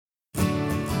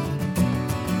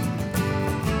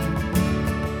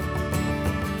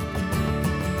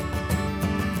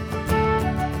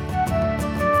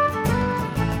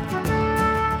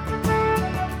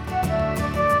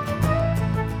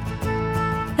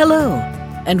Hello,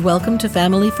 and welcome to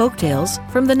Family Folktales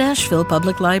from the Nashville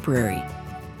Public Library.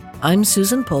 I'm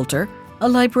Susan Poulter, a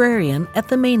librarian at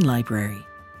the Main Library.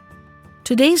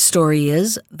 Today's story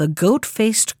is The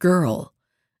Goat-Faced Girl,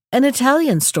 an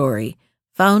Italian story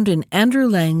found in Andrew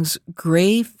Lang's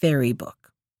Gray Fairy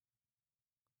Book.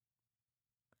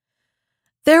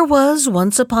 There was,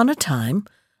 once upon a time,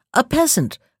 a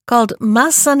peasant called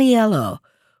Masaniello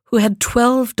who had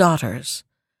 12 daughters.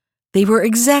 They were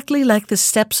exactly like the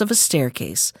steps of a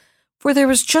staircase, for there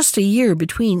was just a year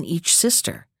between each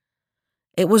sister.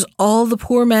 It was all the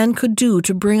poor man could do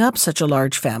to bring up such a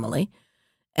large family,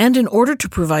 and in order to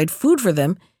provide food for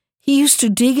them, he used to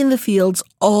dig in the fields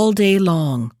all day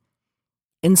long.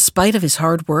 In spite of his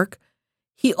hard work,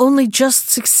 he only just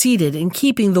succeeded in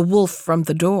keeping the wolf from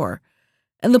the door,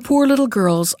 and the poor little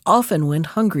girls often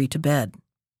went hungry to bed.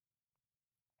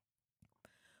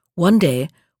 One day,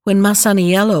 when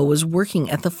Masaniello was working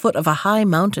at the foot of a high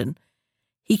mountain,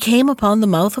 he came upon the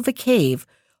mouth of a cave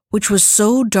which was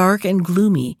so dark and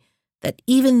gloomy that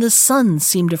even the sun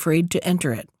seemed afraid to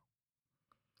enter it.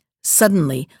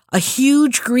 Suddenly, a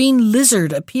huge green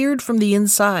lizard appeared from the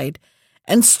inside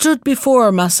and stood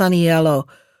before Masaniello,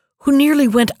 who nearly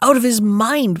went out of his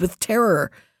mind with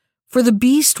terror, for the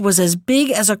beast was as big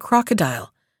as a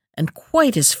crocodile and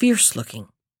quite as fierce-looking.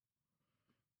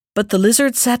 But the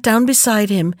lizard sat down beside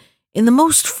him in the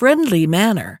most friendly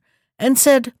manner and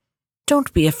said,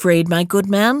 "Don't be afraid, my good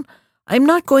man. I am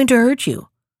not going to hurt you.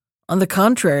 On the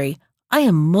contrary, I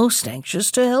am most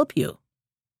anxious to help you."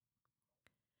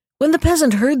 When the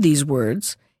peasant heard these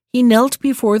words, he knelt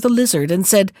before the lizard and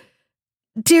said,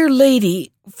 "Dear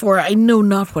lady, for I know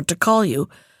not what to call you,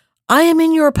 I am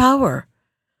in your power.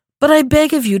 But I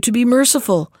beg of you to be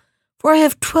merciful, for I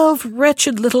have 12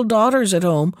 wretched little daughters at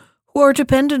home who are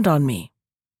dependent on me."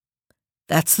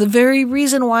 "That's the very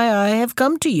reason why I have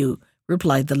come to you,"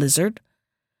 replied the lizard.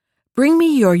 "Bring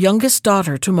me your youngest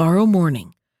daughter tomorrow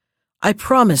morning. I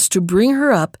promise to bring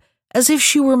her up as if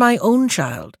she were my own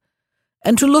child,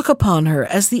 and to look upon her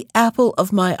as the apple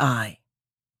of my eye."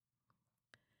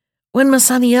 When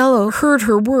Masaniello heard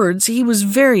her words, he was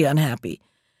very unhappy,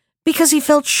 because he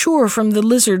felt sure from the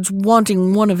lizard's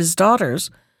wanting one of his daughters,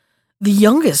 the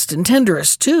youngest and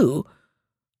tenderest too,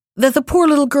 that the poor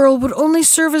little girl would only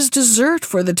serve as dessert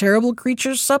for the terrible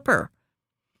creature's supper.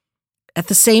 At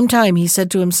the same time, he said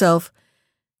to himself,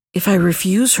 "If I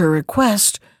refuse her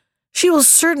request, she will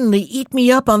certainly eat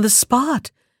me up on the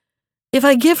spot. If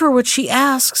I give her what she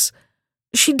asks,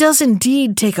 she does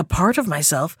indeed take a part of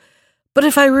myself, but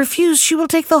if I refuse, she will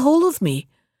take the whole of me.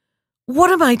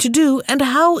 What am I to do, and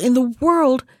how in the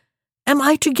world am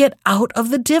I to get out of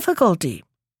the difficulty?"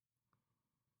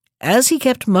 As he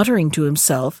kept muttering to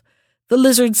himself, the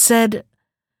lizard said,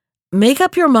 "Make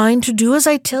up your mind to do as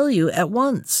I tell you at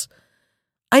once.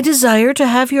 I desire to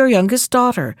have your youngest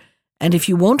daughter, and if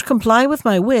you won't comply with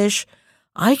my wish,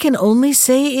 I can only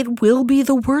say it will be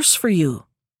the worse for you."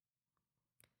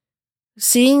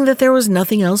 Seeing that there was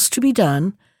nothing else to be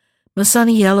done,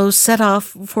 Masaniello set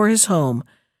off for his home,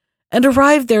 and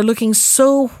arrived there looking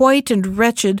so white and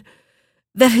wretched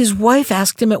that his wife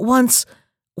asked him at once,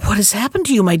 "What has happened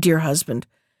to you, my dear husband?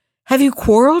 Have you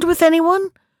quarreled with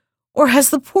anyone? Or has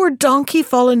the poor donkey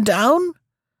fallen down?"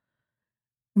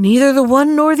 "Neither the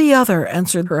one nor the other,"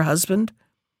 answered her husband,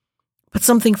 "but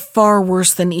something far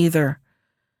worse than either.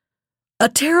 A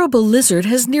terrible lizard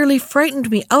has nearly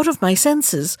frightened me out of my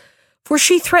senses, for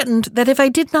she threatened that if I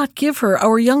did not give her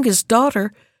our youngest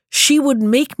daughter, she would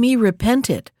make me repent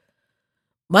it.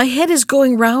 My head is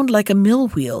going round like a mill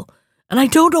wheel, and I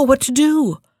don't know what to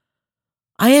do.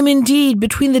 I am indeed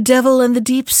between the devil and the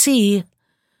deep sea.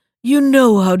 You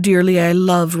know how dearly I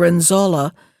love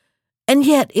Renzolla, and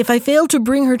yet if I fail to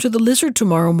bring her to the lizard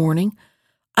tomorrow morning,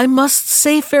 I must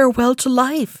say farewell to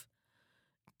life.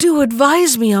 Do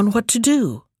advise me on what to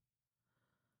do."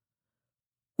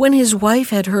 When his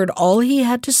wife had heard all he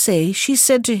had to say, she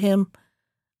said to him,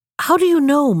 "How do you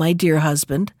know, my dear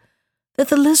husband, that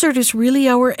the lizard is really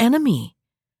our enemy?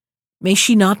 May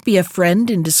she not be a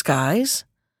friend in disguise?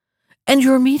 And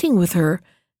your meeting with her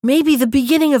may be the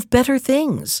beginning of better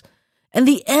things, and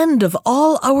the end of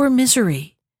all our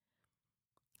misery.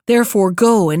 Therefore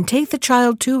go and take the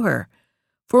child to her,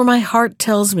 for my heart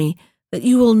tells me that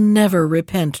you will never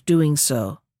repent doing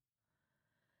so."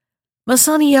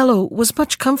 Masaniello was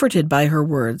much comforted by her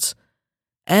words,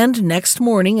 and next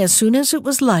morning, as soon as it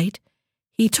was light,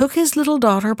 he took his little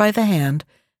daughter by the hand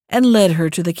and led her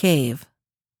to the cave.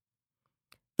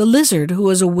 The lizard, who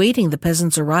was awaiting the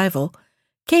peasant's arrival,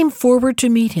 came forward to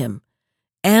meet him,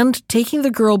 and, taking the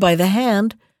girl by the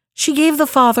hand, she gave the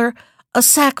father a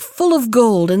sack full of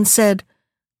gold and said,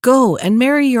 Go and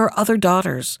marry your other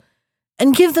daughters,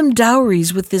 and give them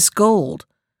dowries with this gold,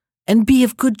 and be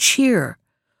of good cheer,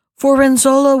 for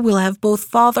Renzolla will have both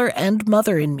father and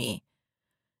mother in me.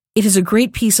 It is a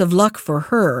great piece of luck for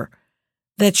her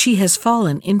that she has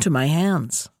fallen into my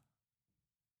hands."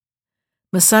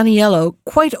 Masaniello,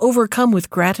 quite overcome with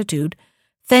gratitude,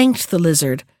 thanked the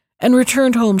lizard and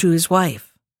returned home to his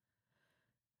wife.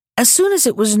 As soon as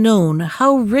it was known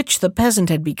how rich the peasant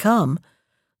had become,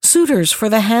 suitors for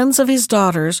the hands of his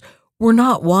daughters were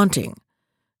not wanting,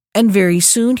 and very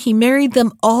soon he married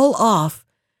them all off,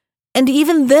 and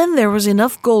even then there was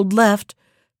enough gold left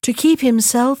to keep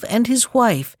himself and his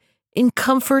wife in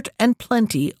comfort and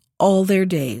plenty all their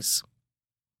days.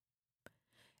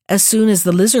 As soon as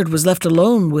the lizard was left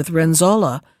alone with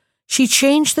Renzolla, she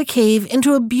changed the cave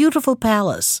into a beautiful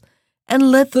palace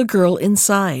and led the girl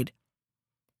inside.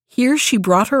 Here she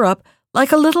brought her up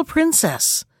like a little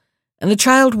princess, and the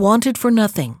child wanted for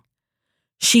nothing.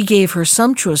 She gave her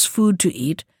sumptuous food to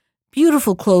eat,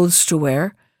 beautiful clothes to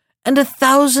wear, and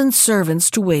 1,000 servants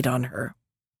to wait on her.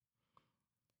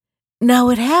 Now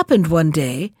it happened one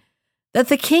day that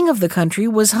the king of the country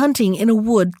was hunting in a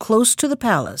wood close to the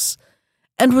palace,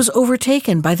 and was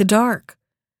overtaken by the dark.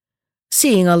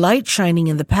 Seeing a light shining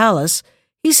in the palace,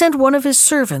 he sent one of his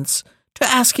servants to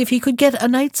ask if he could get a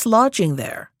night's lodging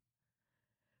there.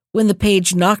 When the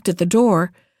page knocked at the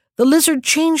door, the lizard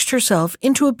changed herself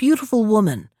into a beautiful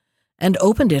woman and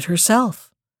opened it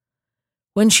herself.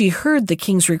 When she heard the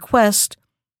king's request,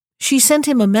 she sent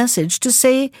him a message to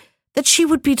say that she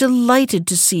would be delighted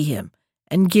to see him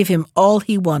and give him all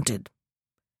he wanted.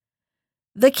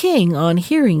 The king, on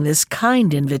hearing this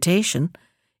kind invitation,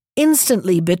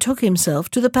 instantly betook himself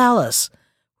to the palace,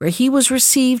 where he was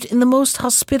received in the most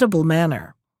hospitable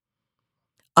manner.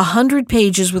 100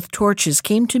 pages with torches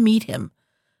came to meet him,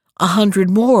 100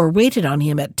 more waited on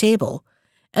him at table,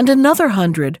 and another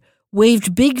 100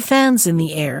 waved big fans in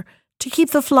the air to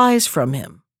keep the flies from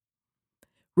him.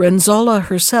 Renzolla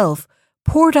herself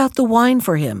poured out the wine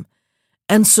for him,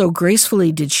 and so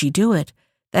gracefully did she do it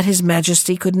that His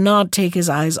Majesty could not take his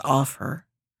eyes off her.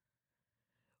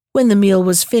 When the meal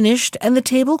was finished and the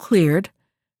table cleared,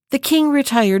 the king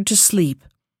retired to sleep,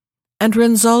 and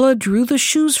Renzolla drew the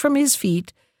shoes from his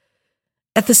feet,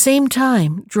 at the same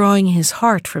time drawing his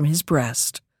heart from his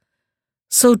breast.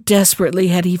 So desperately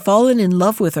had he fallen in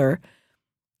love with her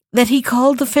that he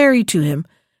called the fairy to him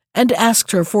and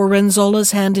asked her for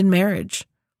Renzolla's hand in marriage.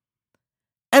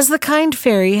 As the kind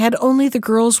fairy had only the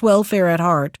girl's welfare at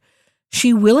heart,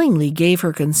 she willingly gave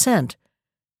her consent,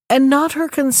 and not her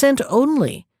consent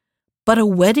only, but a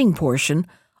wedding portion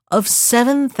of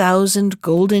 7,000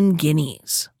 golden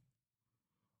guineas.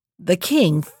 The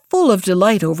king, full of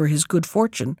delight over his good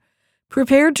fortune,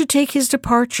 prepared to take his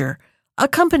departure,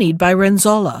 accompanied by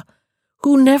Renzolla,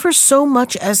 who never so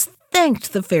much as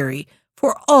thanked the fairy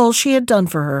for all she had done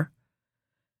for her.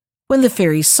 When the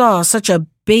fairy saw such a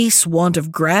base want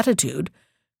of gratitude,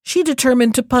 she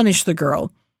determined to punish the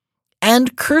girl,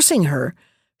 and, cursing her,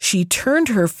 she turned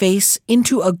her face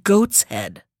into a goat's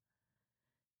head.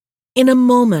 In a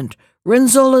moment,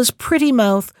 Renzolla's pretty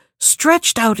mouth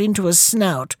stretched out into a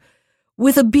snout,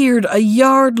 with a beard a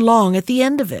yard long at the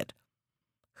end of it.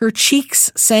 Her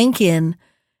cheeks sank in,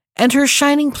 and her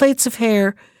shining plaits of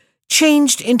hair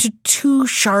changed into 2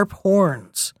 sharp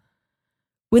horns.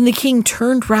 When the king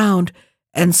turned round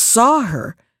and saw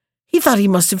her, he thought he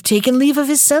must have taken leave of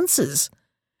his senses.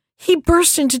 He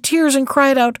burst into tears and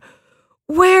cried out,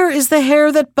 "Where is the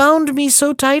hair that bound me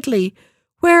so tightly?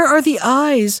 Where are the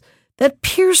eyes that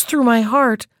pierced through my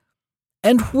heart?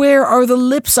 And where are the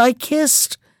lips I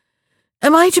kissed?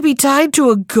 Am I to be tied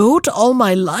to a goat all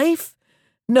my life?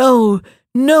 No,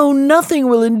 no, nothing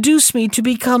will induce me to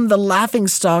become the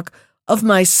laughingstock of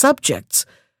my subjects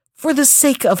for the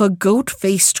sake of a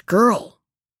goat-faced girl."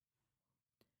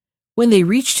 When they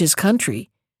reached his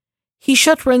country, he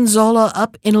shut Renzolla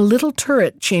up in a little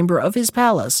turret chamber of his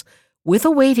palace with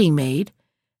a waiting maid,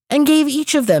 and gave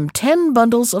each of them 10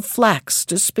 bundles of flax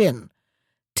to spin,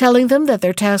 telling them that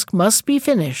their task must be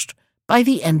finished by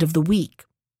the end of the week.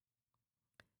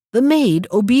 The maid,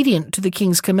 obedient to the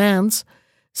king's commands,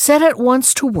 set at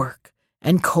once to work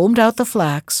and combed out the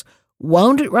flax,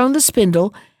 wound it round the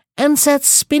spindle, and sat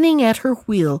spinning at her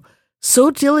wheel so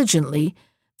diligently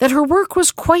that her work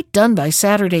was quite done by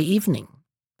Saturday evening.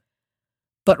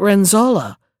 But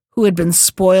Renzolla, who had been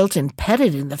spoilt and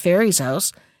petted in the fairy's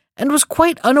house, and was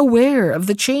quite unaware of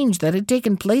the change that had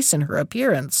taken place in her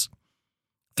appearance,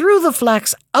 threw the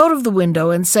flax out of the window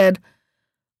and said,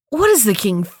 "What is the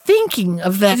king thinking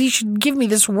of that he should give me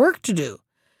this work to do?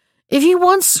 If he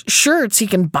wants shirts, he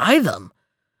can buy them.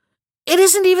 It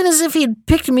isn't even as if he had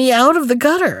picked me out of the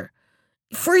gutter,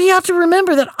 for he ought to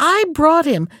remember that I brought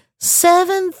him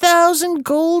 7,000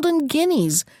 golden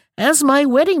guineas as my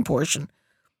wedding portion,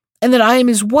 and that I am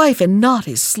his wife and not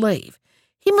his slave.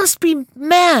 He must be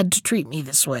mad to treat me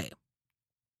this way."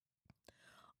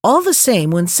 All the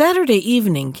same, when Saturday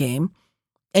evening came,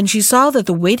 and she saw that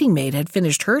the waiting-maid had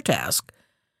finished her task,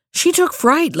 she took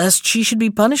fright lest she should be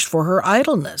punished for her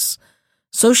idleness.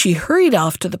 So she hurried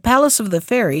off to the palace of the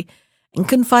fairy and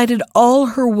confided all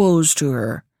her woes to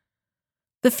her.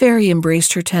 The fairy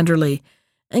embraced her tenderly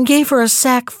and gave her a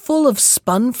sack full of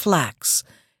spun flax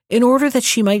in order that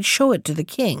she might show it to the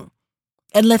king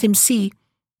and let him see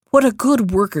what a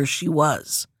good worker she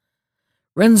was.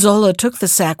 Renzolla took the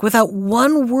sack without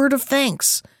one word of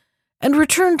thanks and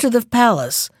returned to the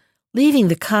palace, leaving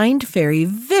the kind fairy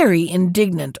very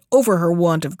indignant over her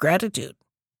want of gratitude.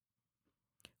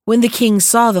 When the king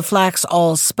saw the flax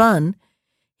all spun,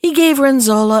 he gave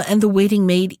Renzolla and the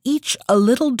waiting-maid each a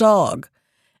little dog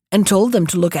and told them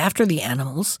to look after the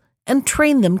animals and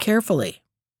train them carefully.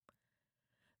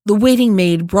 The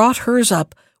waiting-maid brought hers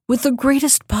up with the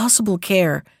greatest possible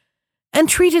care and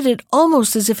treated it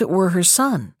almost as if it were her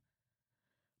son.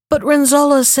 But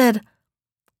Renzolla said,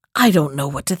 "I don't know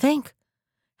what to think.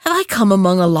 Have I come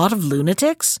among a lot of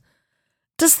lunatics?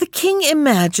 Does the king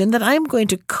imagine that I am going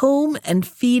to comb and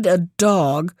feed a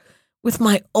dog with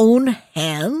my own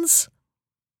hands?"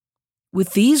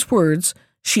 With these words,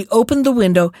 she opened the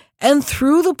window and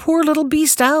threw the poor little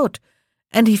beast out,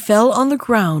 and he fell on the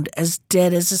ground as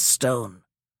dead as a stone.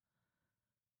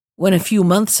 When a few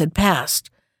months had passed,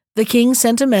 the king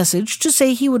sent a message to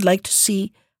say he would like to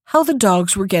see how the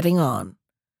dogs were getting on.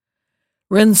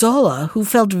 Renzolla, who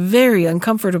felt very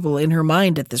uncomfortable in her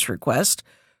mind at this request,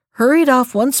 hurried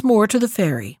off once more to the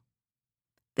fairy.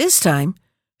 This time,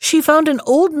 she found an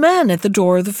old man at the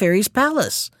door of the fairy's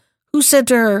palace, who said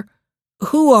to her,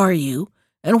 "Who are you,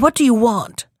 and what do you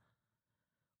want?"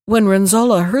 When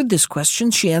Renzolla heard this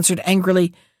question, she answered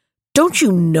angrily, "Don't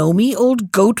you know me,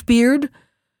 old goat-beard?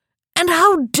 And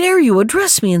how dare you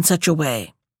address me in such a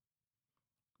way?"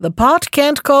 "The pot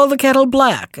can't call the kettle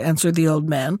black," answered the old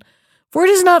man, "for it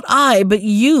is not I, but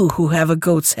you who have a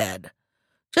goat's head.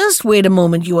 Just wait a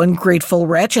moment, you ungrateful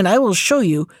wretch, and I will show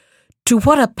you to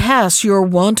what a pass your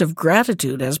want of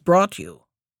gratitude has brought you."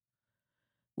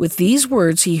 With these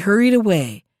words he hurried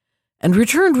away, and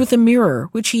returned with a mirror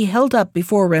which he held up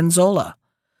before Renzolla.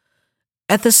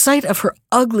 At the sight of her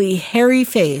ugly, hairy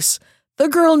face, the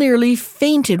girl nearly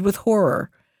fainted with horror,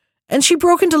 and she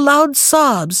broke into loud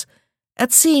sobs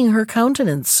at seeing her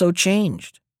countenance so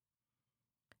changed.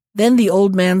 Then the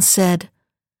old man said,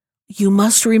 "You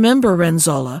must remember,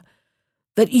 Renzolla,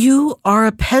 that you are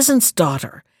a peasant's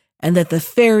daughter, and that the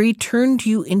fairy turned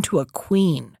you into a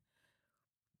queen.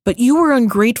 But you were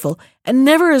ungrateful and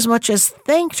never as much as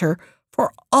thanked her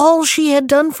for all she had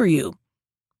done for you.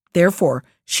 Therefore,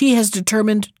 she has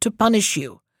determined to punish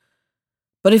you.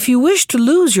 But if you wish to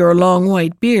lose your long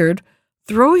white beard,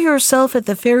 throw yourself at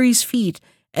the fairy's feet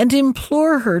and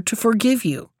implore her to forgive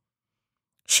you.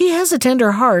 She has a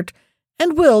tender heart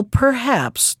and will,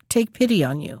 perhaps, take pity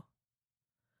on you."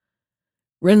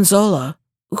 Renzolla,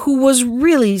 who was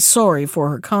really sorry for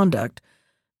her conduct,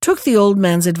 took the old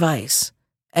man's advice,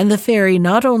 and the fairy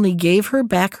not only gave her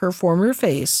back her former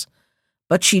face,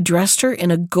 but she dressed her in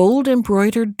a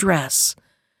gold-embroidered dress,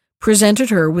 presented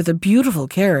her with a beautiful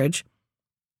carriage,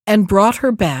 and brought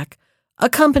her back,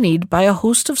 accompanied by a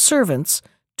host of servants,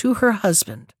 to her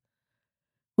husband.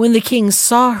 When the king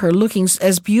saw her looking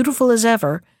as beautiful as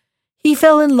ever, he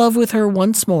fell in love with her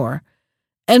once more,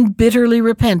 and bitterly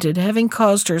repented having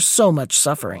caused her so much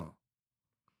suffering.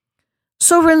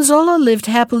 So Renzolla lived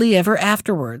happily ever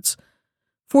afterwards,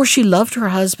 for she loved her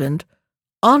husband,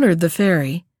 honored the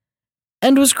fairy,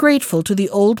 and was grateful to the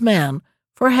old man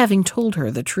for having told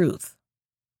her the truth.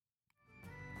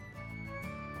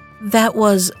 That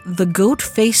was The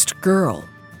Goat-Faced Girl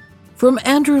from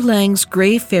Andrew Lang's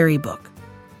Grey Fairy Book.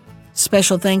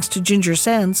 Special thanks to Ginger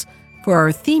Sands for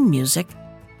our theme music.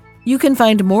 You can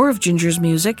find more of Ginger's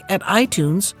music at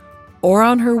iTunes or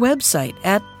on her website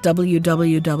at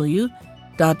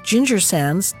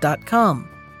www.gingersands.com.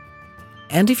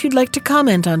 And if you'd like to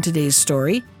comment on today's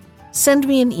story, send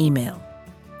me an email.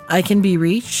 I can be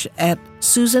reached at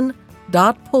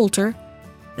susan.poulter,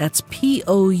 that's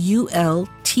Poulter,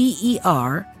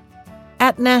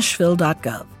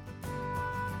 @nashville.gov.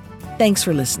 Thanks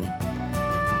for listening.